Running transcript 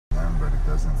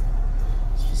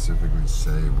specifically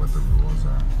say what the rules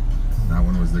are. That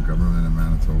one was the government of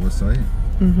Manitoba site.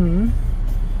 Mm-hmm.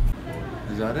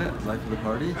 Is that it? Life of the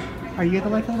party? Are you the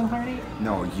life of the party?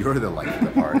 No, you're the life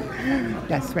of the party.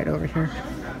 Yes, right over here.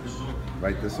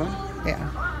 Right, this one?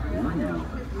 Yeah. Ooh. You know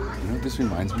what this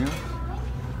reminds me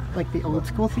of? Like the old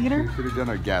school theater? We could have done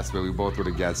our guess, but we both would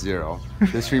have guessed 0.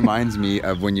 This reminds me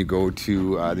of when you go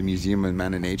to the Museum of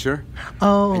Man and Nature.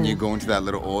 Oh. And you go into that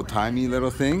little old-timey little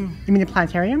thing. You mean the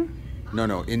planetarium?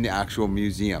 No, in the actual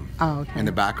museum. Oh, okay. In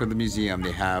the back of the museum,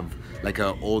 they have like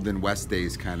a old and West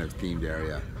days kind of themed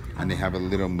area. And they have a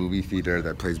little movie theater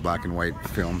that plays black and white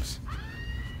films.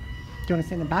 Do you want to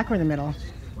sit in the back or in the middle?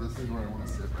 This is where I want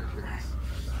to sit right here.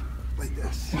 Like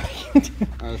this.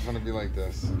 I just want to be like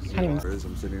this.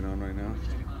 I'm sitting on right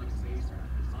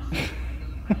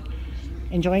now.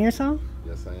 Enjoying yourself?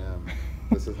 Yes, I am.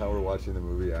 This is how we're watching the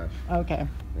movie, Ash. Okay.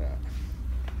 Yeah.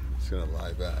 Just gonna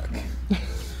lie back.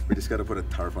 We just gotta put a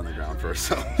tarp on the ground for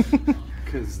ourselves.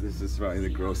 Because this is probably the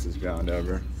grossest ground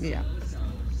ever. Yeah.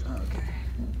 Okay.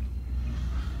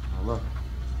 Oh, look.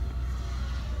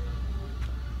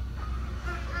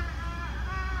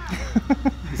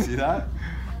 You see that?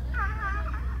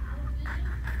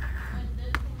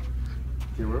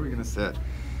 Okay, where are we gonna sit?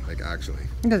 Like, actually.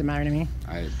 It doesn't matter to me.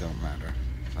 I don't matter.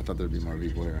 I thought there'd be more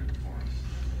people here.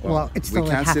 Well, it's still we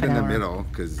like can't half sit an in the hour. middle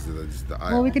because it's the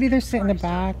aisle. Well, we could either sit in the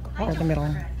back or the middle.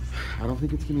 I don't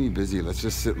think it's gonna be busy. Let's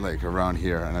just sit like around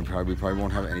here, and we probably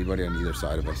won't have anybody on either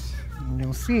side of us.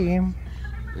 You'll see.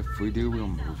 If we do, we'll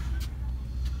move.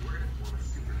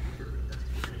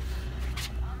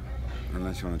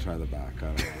 Unless you want to try the back. I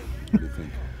don't know. What do you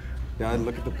think? Yeah,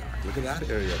 look at that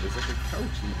area. There's like a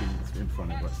couch in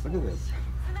front of us. Look at this.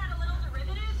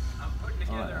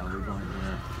 Oh, yeah, we're going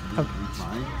there. Do you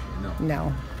mind? No.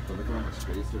 No. But look at how much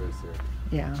space there is here.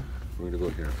 Yeah. We're gonna go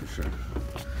here for sure.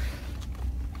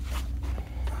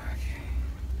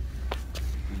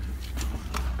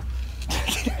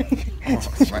 Oh,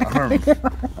 my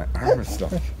arm is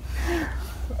stuck.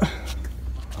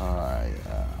 Yeah,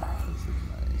 this is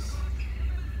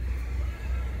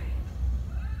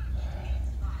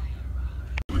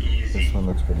nice. This one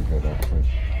looks pretty good, actually.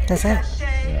 Does it?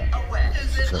 Yeah.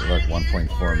 It's got like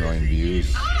 1.4 million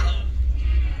views.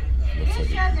 Looks like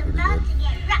it's pretty good.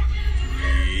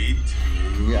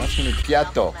 Can you ask me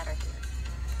piatto?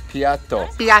 Piatto.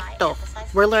 Piatto.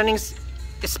 We're learning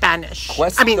Spanish.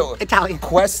 Questo, I mean, Italian.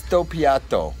 Questo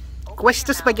piatto.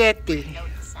 Questo spaghetti.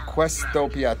 Questo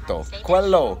piatto.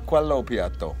 Quello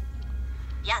piatto.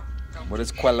 What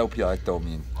does quello piatto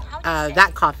mean?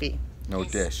 That coffee. No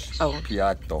dish. Oh.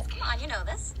 Piatto. Come on, you know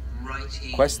this.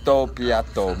 Questo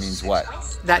piatto means what?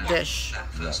 That dish.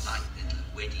 Yes.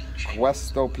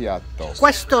 Questo piatto.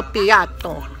 Questo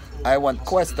piatto. I want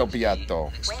questo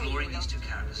piatto.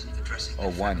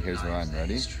 Oh, one. Here's one.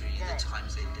 Ready? Good.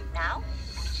 Now,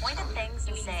 point at things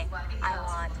and say, I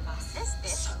want this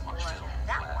dish or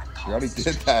that one. You already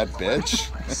did that, bitch.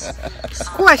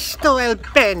 Questo è il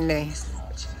penne.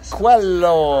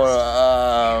 Quello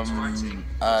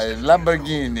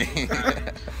Lamborghini.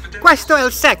 Questo è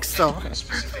il sexo.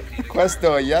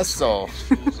 Questo yeso.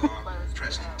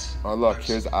 Oh, look.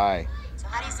 Here's I. So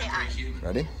how do you say I?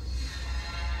 Ready?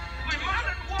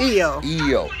 Io.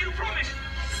 Io.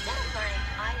 Instead of learning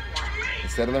I want,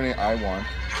 Instead of learning I want,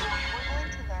 we're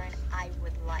going to learn I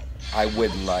would like. I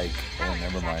would like. Oh,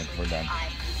 never mind. We're done.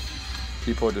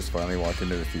 People just finally walked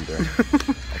into the theater.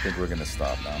 I think we're gonna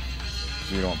stop now.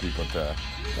 We don't want people to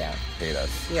hate us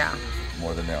Yeah.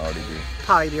 more than they already do.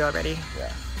 Probably do already.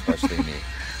 Yeah, especially me.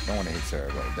 No one hates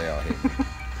Sarah, but they all hate me.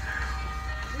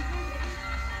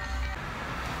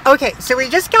 Okay, so we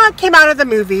just came out of the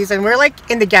movies and we're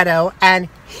like in the ghetto and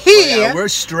We're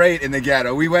straight in the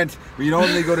ghetto. We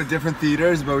normally go to different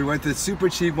theaters, but we went to the super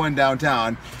cheap one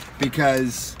downtown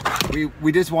because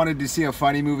we just wanted to see a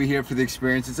funny movie here for the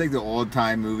experience. It's like the old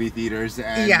time movie theaters,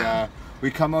 and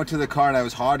we come out to the car and I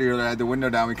was hot earlier. I had the window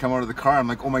down. We come out of the car. I'm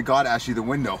like, oh my god, Ashley, the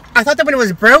window. I thought the window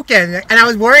was broken and I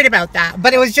was worried about that,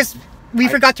 but it was just we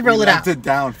forgot to roll it up. We left it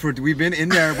down. We've been in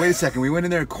there. Wait a second. We went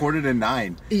in there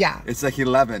 8:45. Yeah. It's like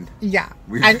 11. Yeah.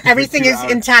 We- And everything is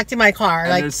intact in my car. And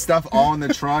Like there's stuff all in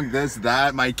the trunk, this,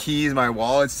 that, my keys, my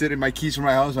wallet sitting, my keys from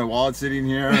my house, my wallet sitting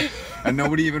here, and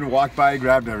nobody even walked by and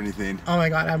grabbed anything. oh my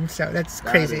god, that's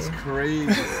crazy. That is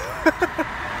crazy.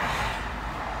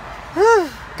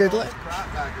 Good luck.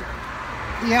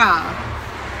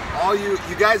 Yeah. All you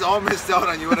guys all missed out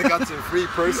on. You would have got some free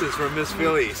purses from Miss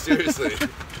Philly. Seriously.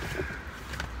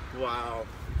 Wow.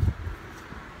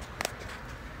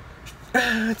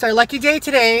 It's our lucky day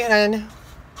today and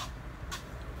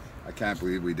I can't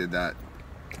believe we did that.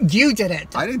 You did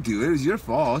it. I didn't do it. It was your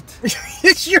fault.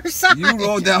 It's your side. You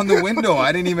rolled down the window.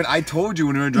 I didn't even. I told you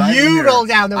when we were driving here. You rolled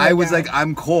down the window. I was like,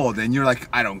 I'm cold, and you're like,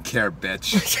 I don't care,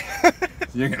 bitch.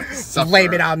 You're gonna suffer.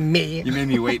 Blame it on me. You made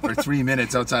me wait for 3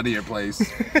 minutes outside of your place.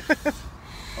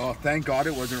 Oh, thank God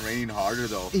it wasn't raining harder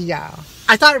though. Yeah,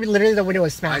 I thought literally the window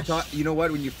was smashed. I thought, you know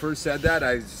what? When you first said that,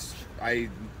 I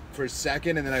for a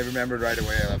second, and then I remembered right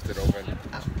away. I left it open.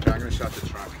 Oh. I'm gonna shut the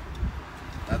trunk.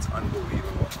 That's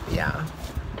unbelievable. Yeah.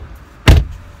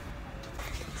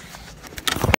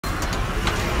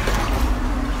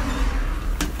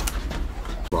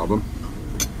 Problem?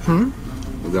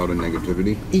 Without a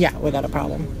negativity? Yeah, without a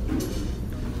problem.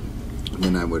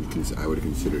 Then I would have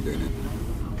considered doing it.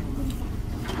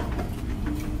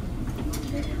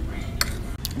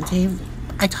 Dave,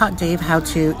 I taught Dave how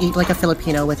to eat like a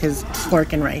Filipino with his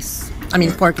fork and rice. I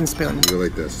mean, fork and spoon. You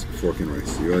like this, fork and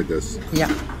rice. You like this. Yeah.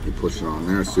 You push it on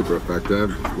there, super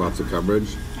effective, lots of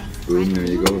coverage. Boom, there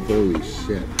you go. Holy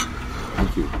shit.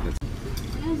 Thank you.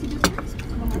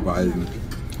 Divided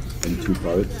in 2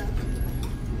 parts.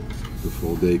 The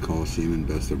full day Coliseum and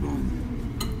Best of Rome.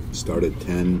 Start at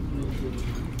 10,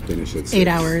 finish at 6. 8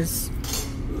 hours.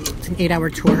 It's an 8-hour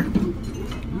tour.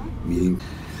 Meeting.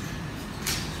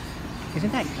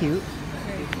 Isn't that cute?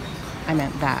 I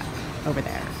meant that over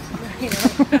there. You know,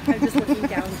 I'm just looking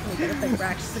down from the like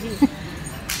Braxton.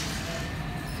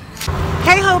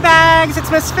 Hey ho bags, it's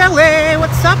Miss Philly.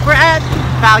 What's up? We're at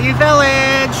Value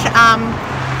Village.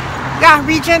 Yeah,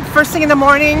 Regent, first thing in the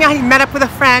morning. I met up with a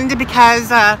friend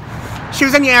because she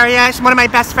was in the area. She's one of my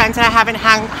best friends and I haven't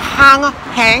hung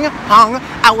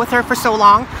out with her for so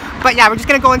long. But yeah, we're just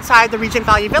gonna go inside the Regent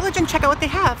Value Village and check out what they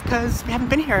have because we haven't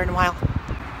been here in a while.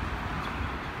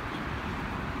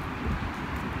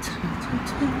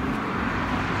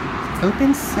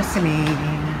 Open sesame.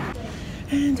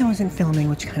 And I wasn't filming,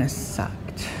 which kind of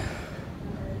sucked.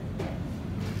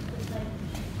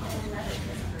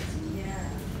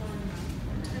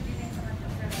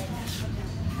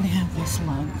 They have this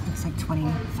lug. It's like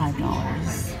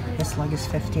 $25. This lug is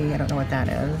 $50. I don't know what that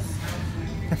is.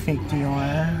 The fake Dior.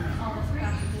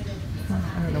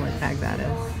 I don't know what bag that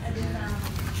is.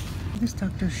 This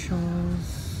Dr.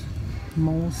 Scholl's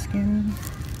moleskin.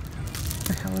 What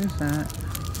the hell is that?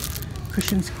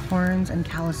 Cushions, corns, and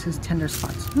calluses, tender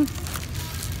spots.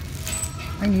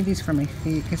 I need these for my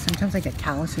feet because sometimes I get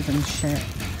calluses and shit.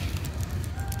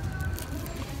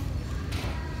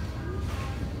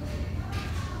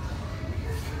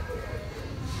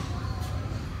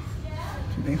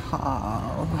 They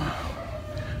have.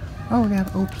 Oh, they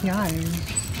have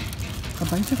OPIs. A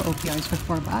bunch of OPIs for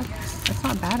 $4. That's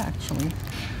not bad actually.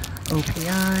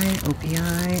 OPI,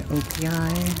 OPI,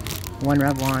 OPI. 1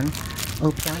 Revlon.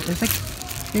 OPI.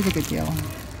 There's a good deal.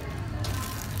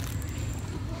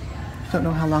 Don't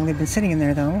know how long they've been sitting in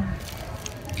there though.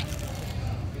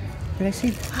 Did I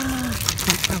see?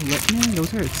 Deborah Lippmann?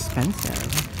 Those are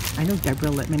expensive. I know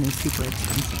Deborah Lippmann is super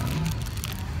expensive.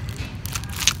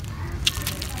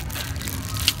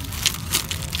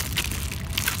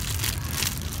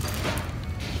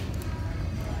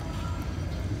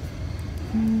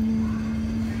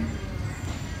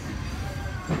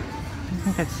 I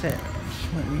think that's it.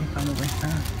 What we found over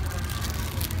here.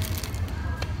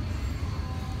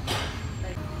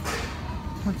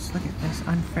 Let's look at this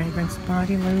unfragranced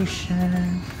body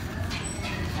lotion.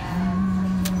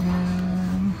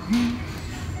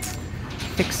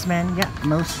 Fix men. Yeah,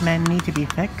 most men need to be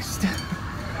fixed.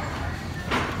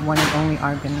 One and only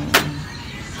argan.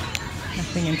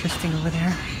 Nothing interesting over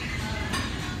there.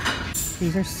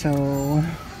 These are so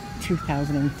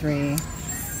 2003.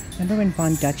 Remember when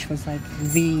Von Dutch was like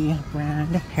the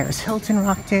brand? Paris Hilton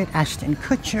rocked it. Ashton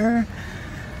Kutcher.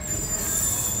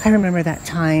 I remember that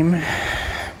time.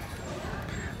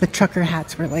 The trucker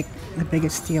hats were like the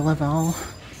biggest steal of all.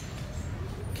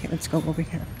 Okay, let's go over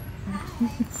here.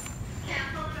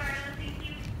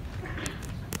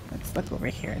 Let's look over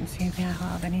here and see if they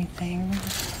have anything.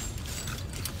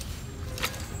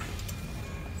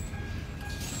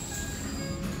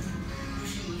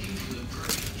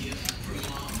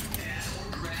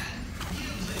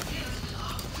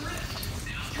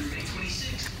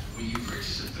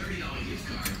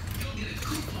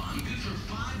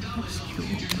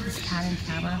 This Canon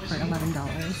camera for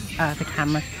 $11. The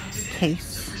camera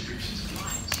case.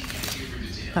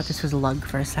 Thought this was a lug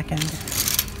for a second.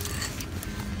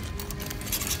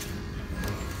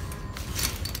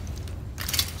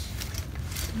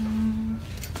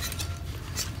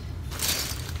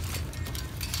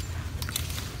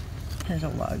 Here's a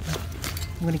lug.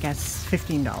 I'm gonna guess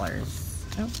 $15.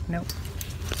 Oh, nope.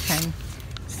 10.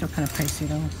 Still kind of pricey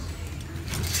though.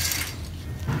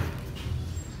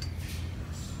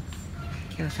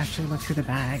 Okay, let's actually look through the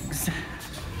bags.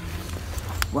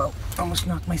 Whoa, almost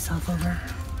knocked myself over.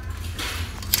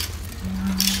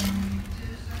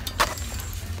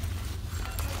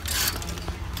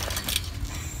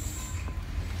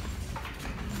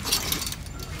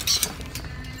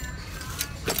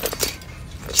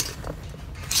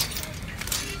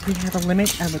 We have a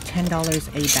limit of $10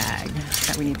 a bag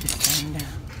that we need to spend.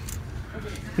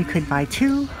 We could buy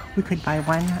 2, we could buy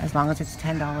 1, as long as it's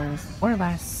 $10 or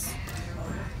less.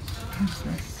 What's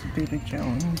this? David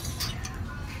Jones.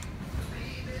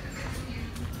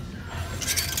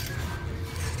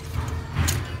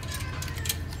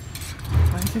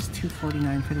 Why is this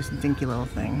 $2.49 for this dinky little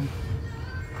thing?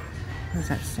 What does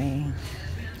that say?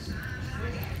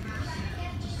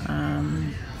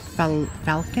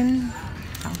 Falcon?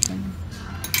 Falcon.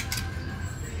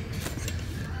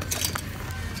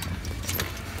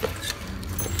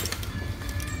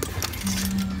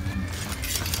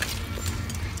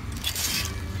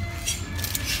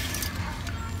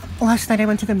 Last night I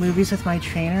went to the movies with my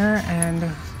trainer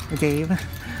and Dave,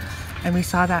 and we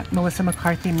saw that Melissa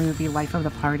McCarthy movie, Life of the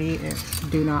Party.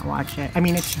 Do not watch it. I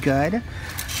mean, it's good,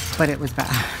 but it was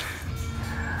bad.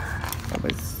 It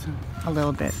was a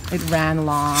little bit, it ran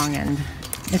long and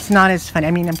it's not as funny.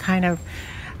 I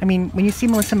mean, when you see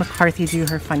Melissa McCarthy do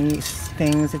her funny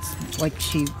things, it's like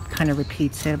she kind of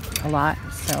repeats it a lot.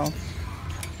 So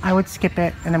I would skip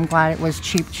it, and I'm glad it was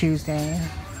Cheap Tuesday.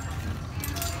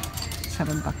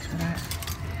 $7 for that.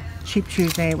 Cheap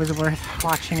Tuesday, it was worth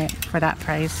watching it for that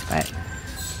price, but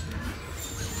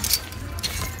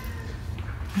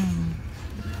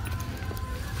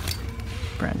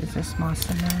brand is this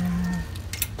Mossman?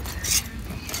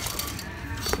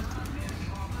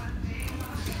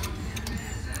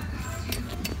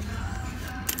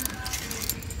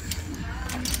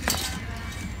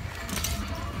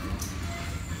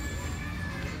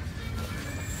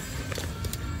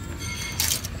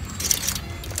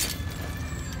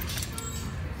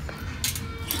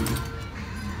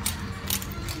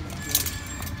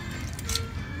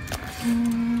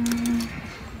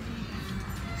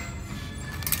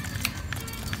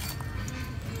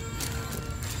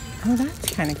 Oh, that's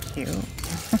kind of cute.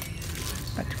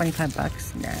 About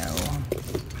 $25? No.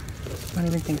 I don't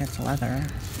even think that's leather.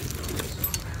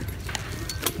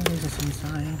 What is this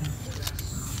inside?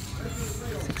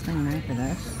 $6.99 for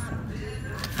this.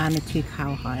 Amity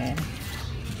cowhide.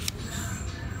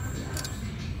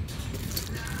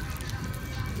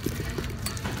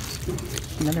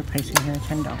 Another price in here,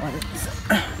 $10.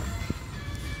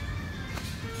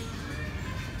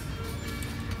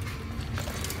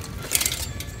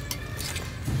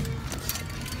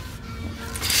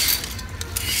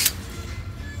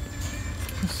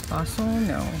 Fossil?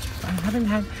 No. I haven't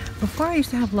had... Before I used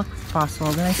to have luck with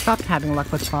Fossil, then I stopped having luck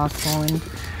with Fossil, and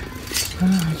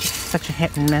it's such a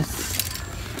hit and miss.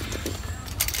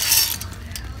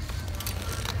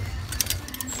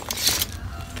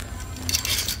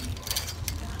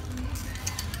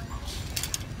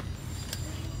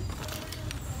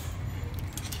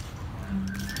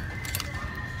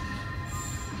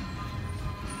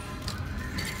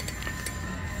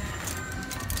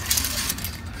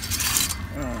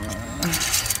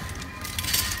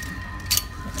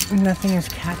 Nothing is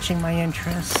catching my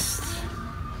interest,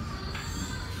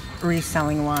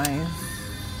 reselling wise.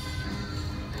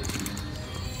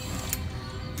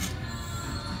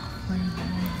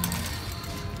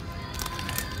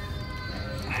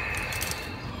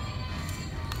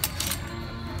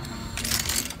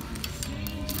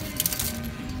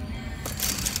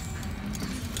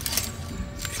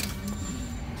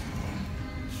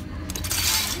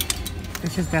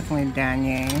 This is definitely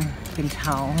Danye, you can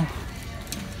tell.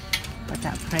 But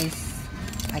that price,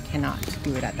 I cannot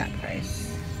do it at that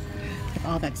price. With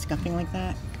all that scuffing like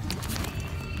that.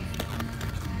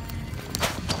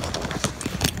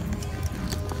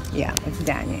 Yeah, it's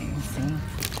Danye,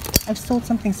 see? I've sold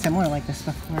something similar like this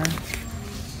before.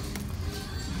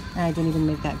 And I didn't even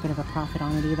make that good of a profit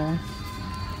on it either.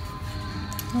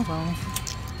 Oh well.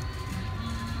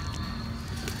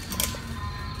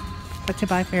 But to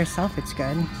buy for yourself, it's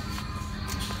good.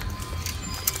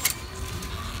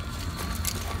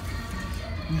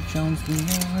 Jones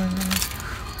Moore.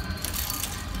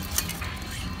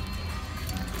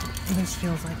 This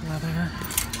feels like leather.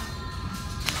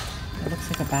 It looks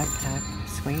like a backpack.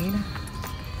 Suede.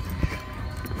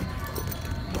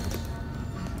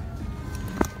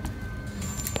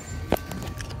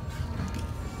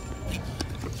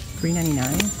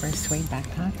 $3.99 for a suede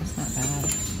backpack. That's not bad.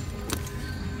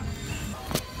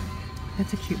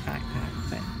 It's a cute backpack,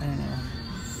 but I don't know.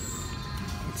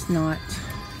 It's not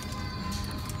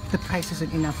the price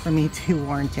isn't enough for me to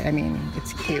warrant it. I mean,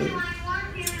 it's cute,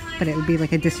 but it would be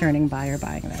like a discerning buyer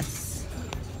buying this.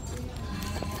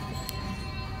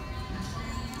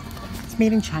 It's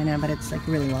made in China, but it's like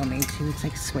really well made too. It's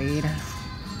like suede.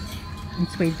 And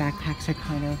suede backpacks are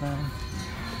kind of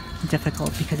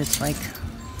difficult because it's like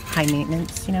high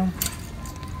maintenance, you know?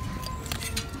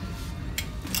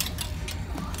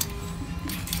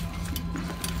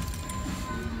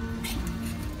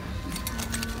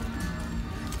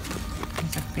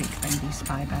 There's a fake Fendi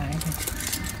spy bag.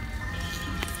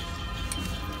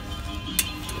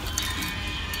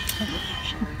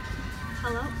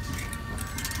 Hello?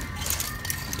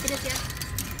 It is, yes.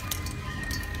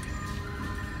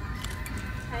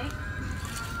 Hi.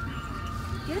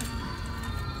 Yes?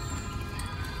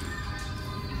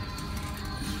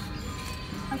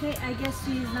 Okay, I guess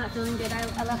she's not feeling good.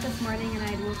 I left this morning and I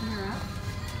had woken her up.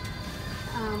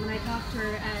 When I talked to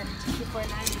her at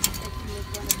 2:49, she said she was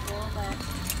going to school, but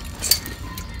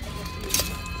I guess she's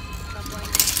not going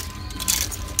now.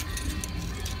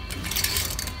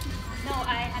 No,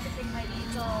 I had to take my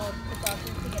diesel to the doctor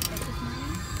to get fixed this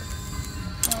morning.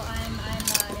 So I'm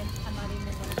not even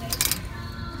in Winnipeg.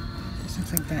 This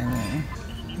looks like Danier.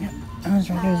 Yep, I was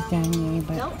right, it was Danier,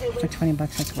 but No, it for was- 20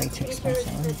 bucks, that's way too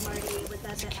expensive. It's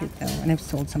Cute though, and I've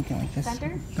sold something like this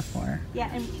Center? before. Yeah,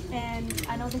 and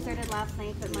I know they started last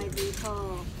night, but my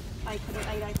vehicle, I couldn't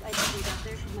get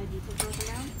there because my vehicle broke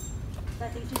around. So I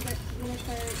think she's gonna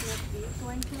start next week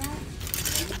going to that.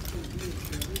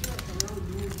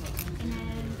 And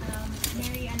then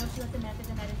Mary, I know she left a message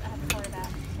and I have to call her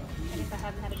back. And if I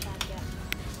haven't had a chance yet.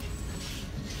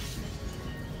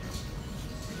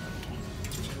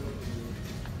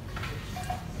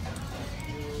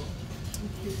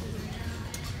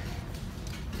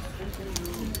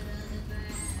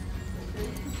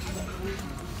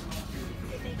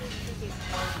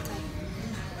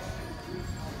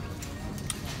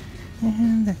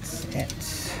 And that's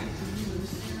it.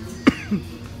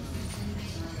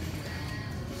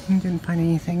 I didn't find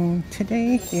anything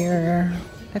today here.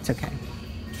 That's okay.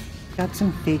 Got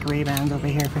some fake Ray-Bans over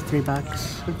here for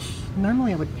 $3, which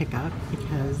normally I would pick up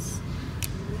because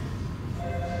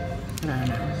I don't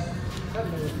know.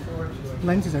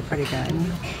 Lenses are pretty good.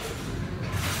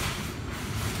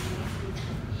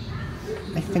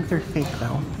 I think they're fake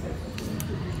though.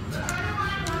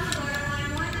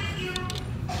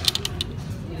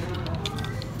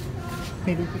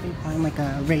 Maybe we can find like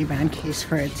a Ray-Ban case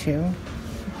for it too.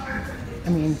 I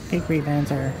mean, fake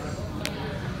Ray-Bans are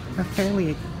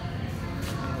fairly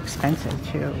expensive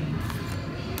too.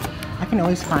 I can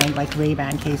always find like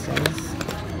Ray-Ban cases.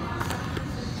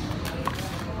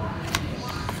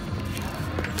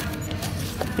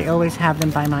 They always have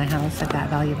them by my house at that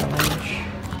Value Village.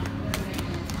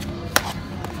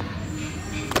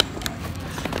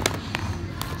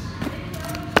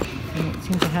 They don't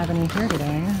seem to have any here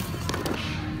today.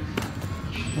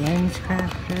 Lens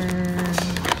crafters.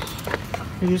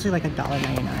 They're usually like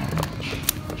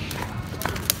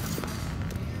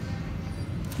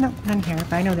 $1.99. Nope, none here,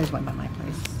 but I know there's one by my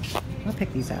place. I'll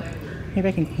pick these up. Maybe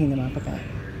I can clean them up a bit.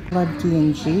 Blood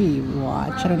D&G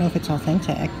watch. I don't know if it's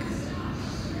authentic,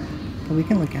 but we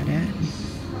can look at it.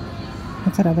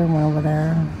 What's that other one over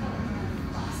there?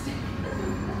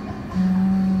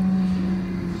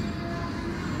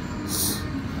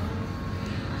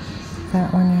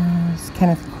 That one is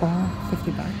Kenneth Cole,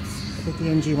 $50. The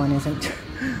D&G one isn't.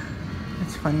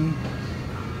 That's funny.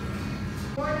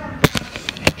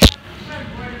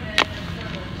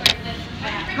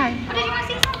 Hi. What did you want to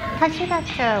see? Can I see that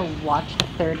watch, the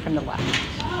third from the left?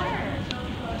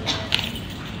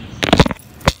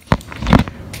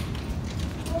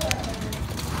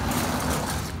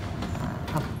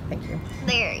 Oh, thank you.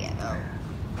 There you go.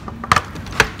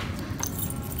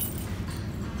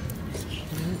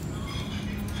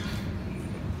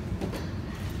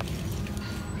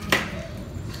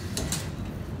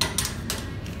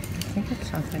 I think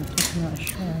it's authentic, I'm not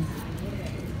sure.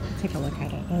 I'll take a look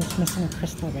at it. Oh, it's missing a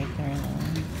crystal right there. I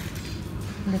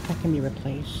wonder if that can be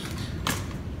replaced.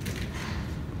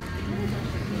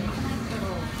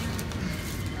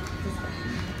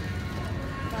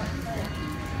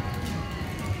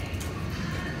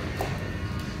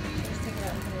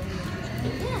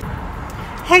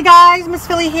 Hey guys, Miss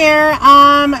Philly here.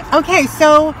 Okay,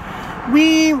 so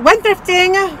we went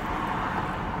thrifting.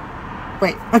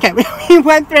 Wait, okay, we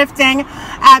went thrifting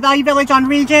at Value Village on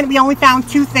Regent. We only found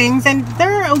 2 things and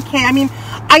they're okay. I mean,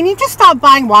 I need to stop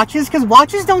buying watches because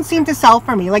watches don't seem to sell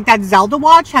for me. Like that Zelda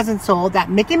watch hasn't sold,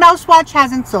 that Mickey Mouse watch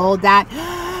hasn't sold, that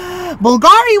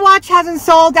Bulgari watch hasn't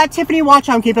sold. That Tiffany watch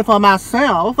I'm keeping for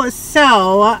myself.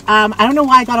 So, I don't know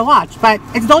why I got a watch, but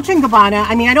it's Dolce & Gabbana.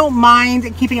 I mean, I don't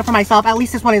mind keeping it for myself. At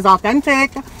least this one is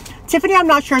authentic. Tiffany, I'm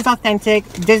not sure is authentic.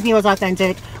 Disney was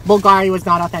authentic. Bulgari was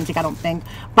not authentic, I don't think.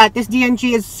 But this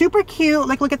D&G is super cute.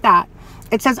 Like, look at that.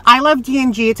 It says, I love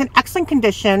D&G. It's in excellent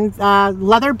condition.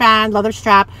 Leather band, leather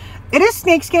strap. It is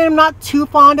snakeskin. I'm not too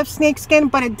fond of snakeskin,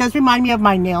 but it does remind me of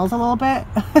my nails a little bit.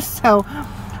 So,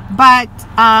 but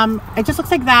it just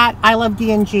looks like that. I love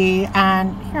D&G.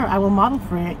 And here, I will model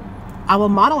for it. I will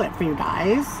model it for you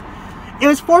guys. It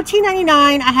was $14.99.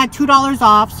 I had $2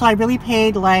 off, so I really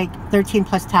paid like $13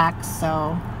 plus tax.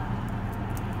 So,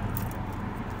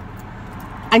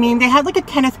 I mean, they had like a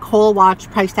Kenneth Cole watch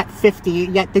priced at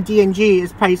 $50, yet the D&G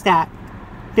is priced at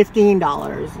 $15.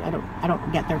 I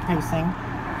don't get their pricing.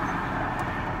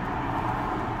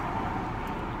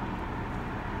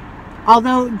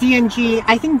 Although D&G,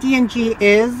 I think D&G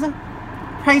is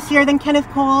pricier than Kenneth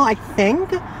Cole, I think,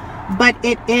 but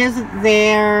it is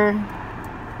their.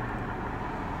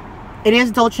 It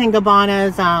is Dolce &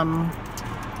 Gabbana's,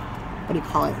 what do you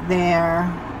call it? Their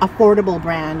affordable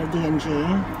brand, D&G.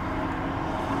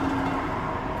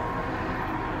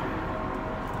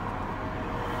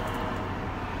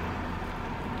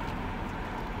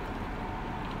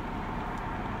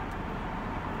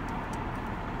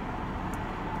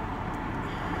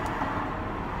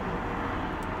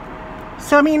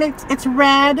 So, I mean, it's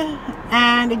red,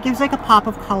 and it gives like a pop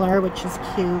of color, which is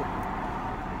cute.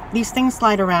 These things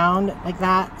slide around like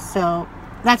that, so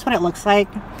that's what it looks like.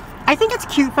 I think it's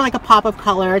cute for like a pop of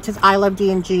color. It says I love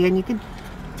D&G, and you can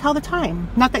tell the time.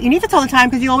 Not that you need to tell the time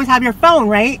because you always have your phone,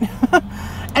 right?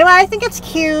 Anyway, I think it's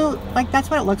cute. Like, that's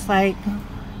what it looks like.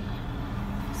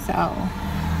 So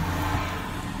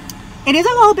it is a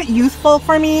little bit youthful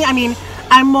for me. I mean,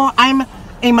 I'm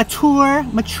a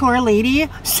mature lady,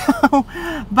 so,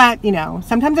 but you know,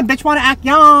 sometimes a bitch want to act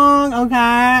young.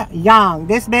 Okay, young.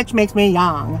 This bitch makes me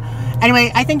young.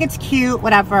 Anyway, I think it's cute.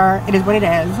 Whatever, it is what it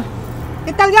is.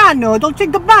 Italiano, Dolce &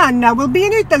 Gabbana will be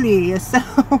in Italy. So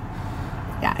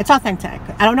yeah, it's authentic.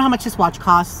 I don't know how much this watch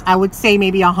costs. I would say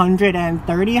maybe 130,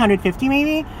 150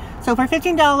 maybe. So for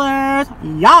 $15,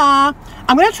 yeah.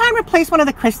 I'm gonna try and replace one of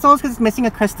the crystals because it's missing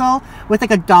a crystal with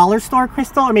like a dollar store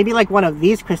crystal, or maybe like one of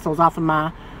these crystals off of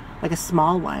my, like a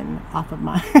small one off of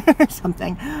my or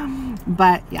something.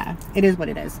 But yeah, it is what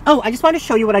it is. Oh, I just wanted to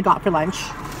show you what I got for lunch.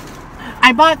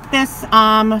 I bought this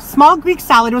small Greek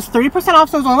salad. It was 30%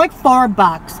 off, so it was only like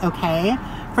 $4, okay?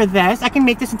 For this, I can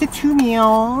make this into 2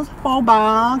 meals,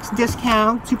 $4,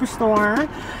 discount, Superstore.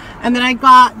 And then I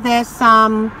got this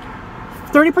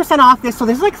 30% off this, so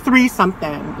this is like 3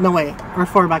 something. No wait, or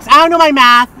 $4. I don't know my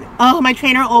math. Oh, my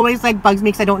trainer always like bugs me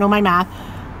because I don't know my math.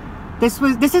 This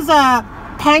is a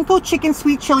panko chicken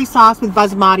sweet chili sauce with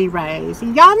basmati rice.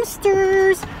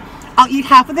 Yumsters! I'll eat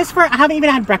half of this I haven't even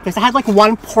had breakfast. I had like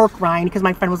 1 pork rind because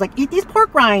my friend was like, eat these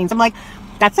pork rinds. I'm like,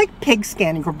 that's like pig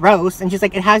skin, gross. And she's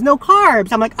like, it has no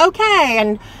carbs. I'm like, okay.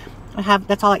 And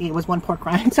that's all I ate was 1 pork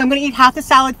rind. So I'm gonna eat half the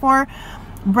salad for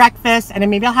breakfast, and then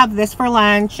maybe I'll have this for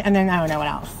lunch, and then I don't know what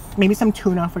else. Maybe some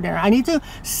tuna for dinner. I need to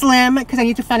slim because I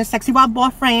need to find a sexy wild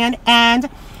boyfriend, and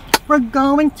we're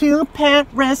going to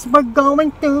Paris, we're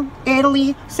going to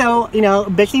Italy, so you know,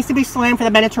 bitch needs to be slim for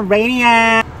the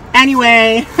Mediterranean.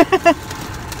 Anyway,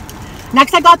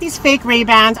 next I got these fake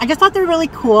Ray-Bans. I just thought they're really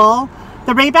cool.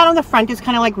 The Ray-Ban on the front is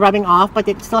kind of like rubbing off, but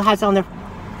it still has it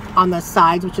on the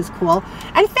sides, which is cool.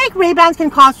 And fake Ray-Bans can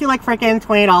cost you like freaking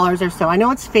 $20 or so. I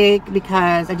know it's fake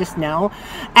because I just know.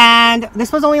 And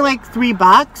this was only like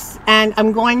 $3, and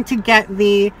I'm going to get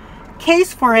the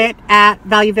case for it at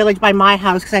Value Village by my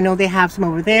house because I know they have some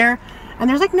over there. And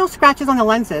there's like no scratches on the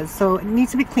lenses, so it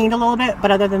needs to be cleaned a little bit,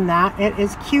 but other than that, it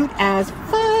is cute as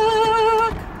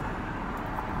fuck.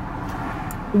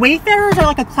 Wayfarers are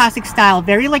like a classic style,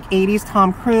 very like 80s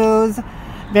Tom Cruise,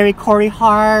 very Corey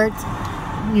Hart.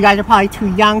 You guys are probably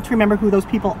too young to remember who those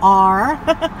people are.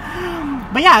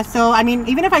 But yeah, so I mean,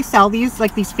 even if I sell these,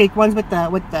 like these fake ones with the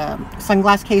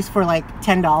sunglass case for like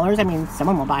 $10, I mean,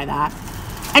 someone will buy that.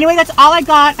 Anyway, that's all I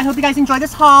got. I hope you guys enjoyed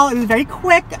this haul. It was very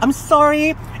quick. I'm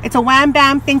sorry. It's a wham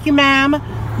bam. Thank you, ma'am.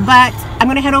 But I'm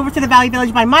going to head over to the Value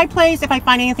Village by my place. If I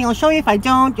find anything, I'll show you. If I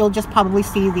don't, you'll just probably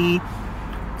see the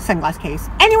sunglass case.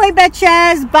 Anyway,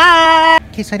 bitches, bye.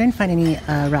 Okay, so I didn't find any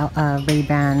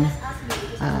Ray-Ban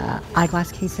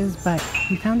eyeglass cases, but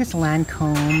we found this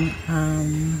Lancome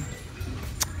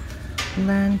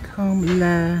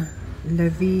La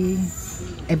Vie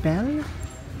est Belle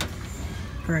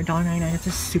for $1.99. It's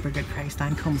a super good price.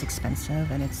 Lancome's expensive,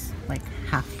 and it's like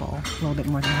half full, a little bit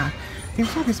more than half.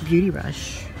 There's all this Beauty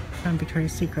Rush from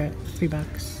Victoria's Secret, $3.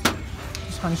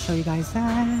 Just just want to show you guys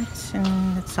that,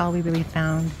 and that's all we really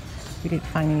found. We didn't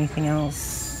find anything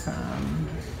else.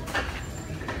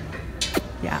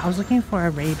 Yeah, I was looking for a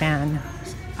Ray-Ban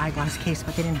eyeglass case,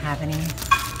 but they didn't have any.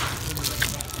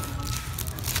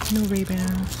 No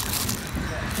Ray-Bans.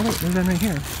 Oh wait, there's one right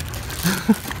here.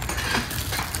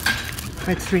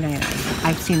 It's $3.99.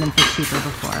 I've seen them for cheaper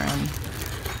before, and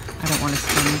I don't want to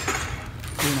spend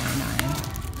 $3.99.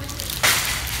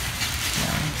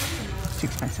 No, it's too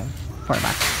expensive. $4.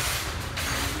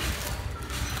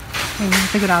 I mean,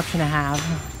 it's a good option to have,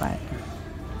 but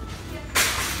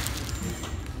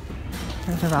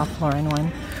there's a Ralph Lauren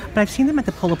one. But I've seen them at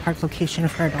the Polo Park location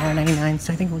for $1.99,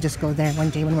 so I think we'll just go there one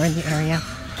day when we're in the area.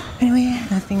 Anyway,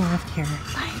 nothing left here.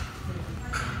 Bye.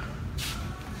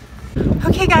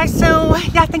 Okay guys, so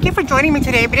yeah, thank you for joining me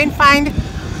today. We didn't find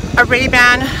a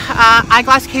Ray-Ban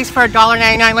eyeglass case for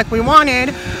 $1.99 like we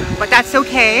wanted, but that's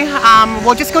okay.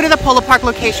 We'll just go to the Polo Park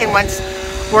location once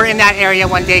we're in that area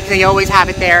one day, because they always have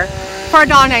it there for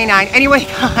 $1.99. Anyway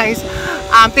guys,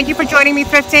 thank you for joining me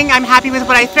thrifting. I'm happy with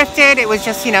what I thrifted. It was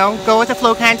just, you know, go with the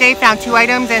flow kind of day. Found 2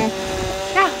 items, and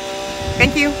yeah,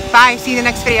 thank you. Bye. See you in the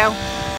next video.